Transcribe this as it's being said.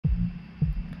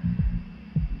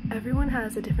Everyone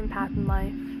has a different path in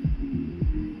life,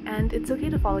 and it's okay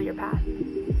to follow your path.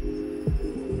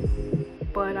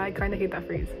 But I kind of hate that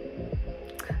phrase.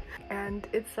 And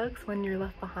it sucks when you're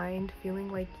left behind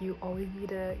feeling like you always need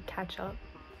to catch up.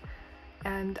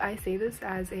 And I say this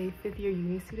as a 5th year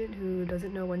uni student who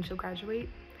doesn't know when she'll graduate.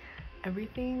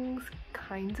 Everything's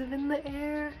kind of in the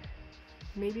air.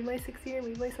 Maybe my 6th year,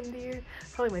 maybe my 7th year,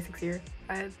 probably my 6th year.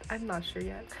 I'm not sure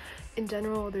yet. In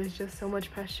general, there's just so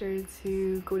much pressure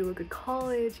to go to a good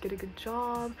college, get a good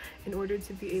job in order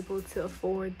to be able to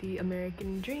afford the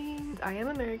American dream. I am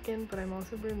American, but I'm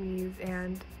also Burmese,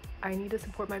 and I need to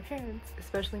support my parents,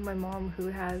 especially my mom, who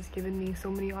has given me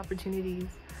so many opportunities.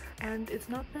 And it's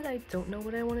not that I don't know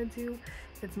what I want to do,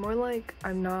 it's more like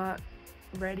I'm not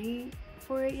ready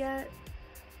for it yet.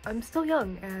 I'm still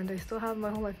young and I still have my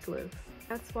whole life to live.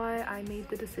 That's why I made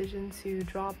the decision to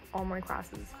drop all my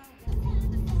classes.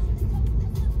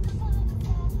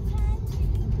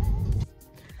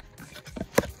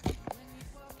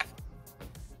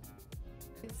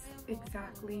 It's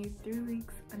exactly 3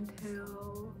 weeks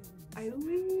until I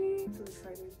leave. I'm so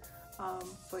excited.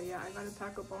 But yeah, I gotta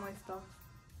pack up all my stuff.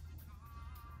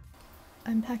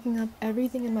 I'm packing up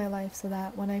everything in my life so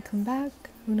that when I come back,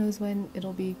 who knows when,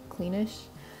 it'll be cleanish.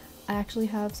 I actually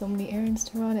have so many errands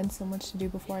to run and so much to do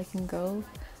before I can go.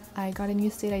 I got a new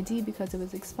state ID because it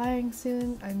was expiring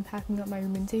soon. I'm packing up my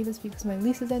room in Davis because my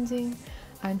lease is ending.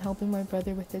 I'm helping my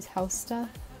brother with his house stuff.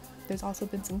 There's also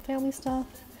been some family stuff.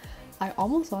 I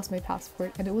almost lost my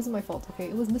passport and it wasn't my fault, okay?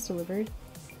 It was misdelivered.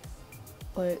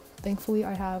 But thankfully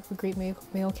I have a great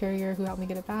mail carrier who helped me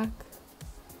get it back.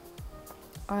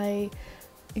 I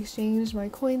exchanged my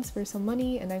coins for some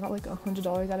money and I got like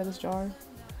 $100 out of this jar.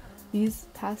 These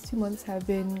past 2 months have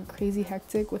been crazy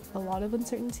hectic with a lot of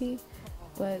uncertainty,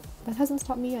 but that hasn't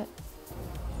stopped me yet.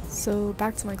 So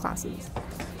back to my classes.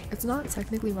 It's not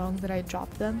technically wrong that I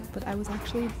dropped them, but I was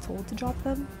actually told to drop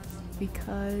them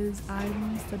because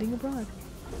I'm studying abroad.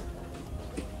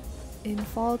 In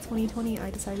fall 2020, I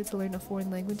decided to learn a foreign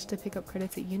language to pick up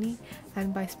credits at uni,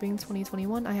 and by spring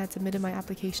 2021, I had submitted my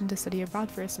application to study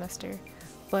abroad for a semester,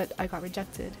 but I got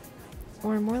rejected.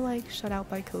 Or more like shut out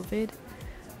by COVID.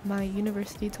 My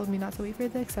university told me not to wait for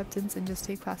the acceptance and just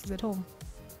take classes at home.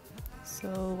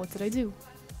 So what did I do?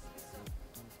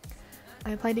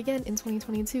 I applied again in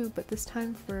 2022, but this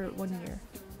time for 1 year.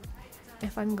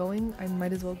 If I'm going, I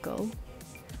might as well go.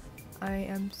 I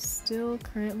am still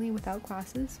currently without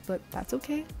classes, but that's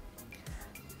okay.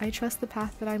 I trust the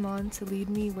path that I'm on to lead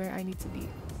me where I need to be.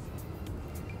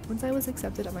 Once I was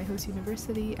accepted at my host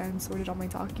university and sorted all my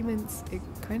documents, it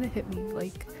kind of hit me,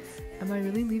 like, am I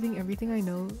really leaving everything I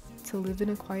know to live in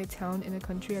a quiet town in a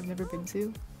country I've never been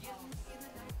to?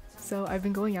 So I've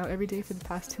been going out every day for the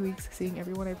past 2 weeks, seeing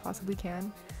everyone I possibly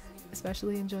can,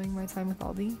 especially enjoying my time with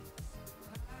Aldi.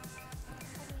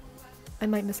 I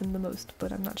might miss him the most,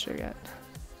 but I'm not sure yet.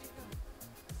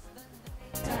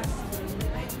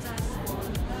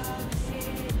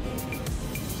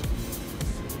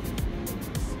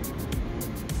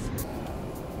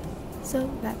 So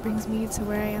that brings me to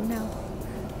where I am now.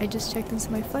 I just checked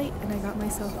into my flight and I got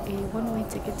myself a one-way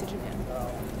ticket to Japan.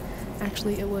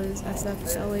 Actually, it was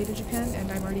SF to LA to Japan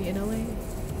and I'm already in LA.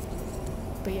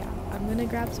 But yeah, I'm gonna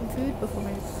grab some food before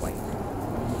my flight.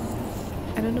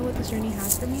 I don't know what this journey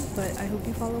has for me, but I hope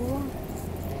you follow along.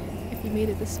 If you made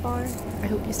it this far, I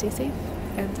hope you stay safe,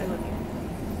 and I love you.